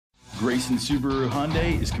Grayson Subaru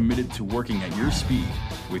Hyundai is committed to working at your speed,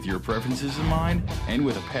 with your preferences in mind, and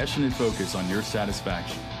with a passionate focus on your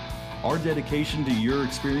satisfaction. Our dedication to your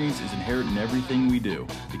experience is inherent in everything we do,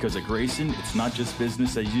 because at Grayson, it's not just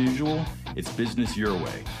business as usual, it's business your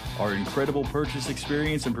way. Our incredible purchase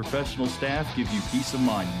experience and professional staff give you peace of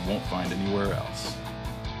mind you won't find anywhere else.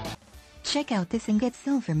 Check out this ingot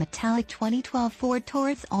silver metallic 2012 Ford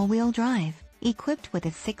Taurus all-wheel drive, equipped with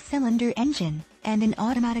a 6-cylinder engine and an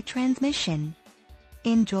automatic transmission.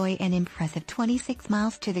 Enjoy an impressive 26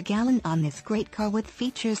 miles to the gallon on this great car with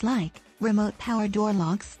features like remote power door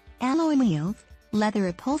locks, alloy wheels, leather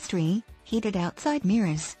upholstery, heated outside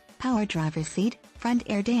mirrors, power driver's seat, front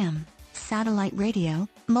air dam, satellite radio,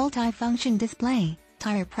 multi-function display,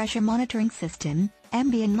 tire pressure monitoring system,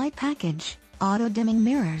 ambient light package, auto-dimming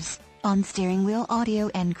mirrors, on-steering wheel audio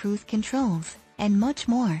and cruise controls, and much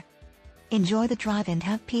more. Enjoy the drive and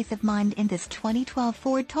have peace of mind in this 2012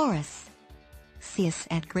 Ford Taurus. See us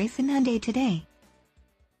at Grayson Hyundai today.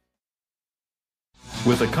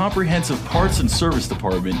 With a comprehensive parts and service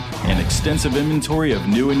department, an extensive inventory of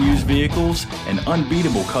new and used vehicles, and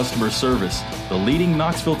unbeatable customer service, the leading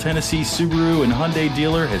Knoxville, Tennessee Subaru and Hyundai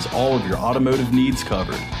dealer has all of your automotive needs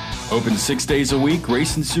covered. Open 6 days a week,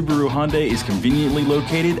 Grayson Subaru Hyundai is conveniently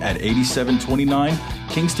located at 8729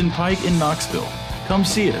 Kingston Pike in Knoxville. Come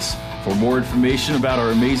see us. For more information about our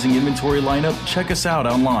amazing inventory lineup, check us out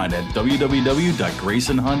online at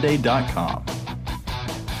www.graysonhyundai.com.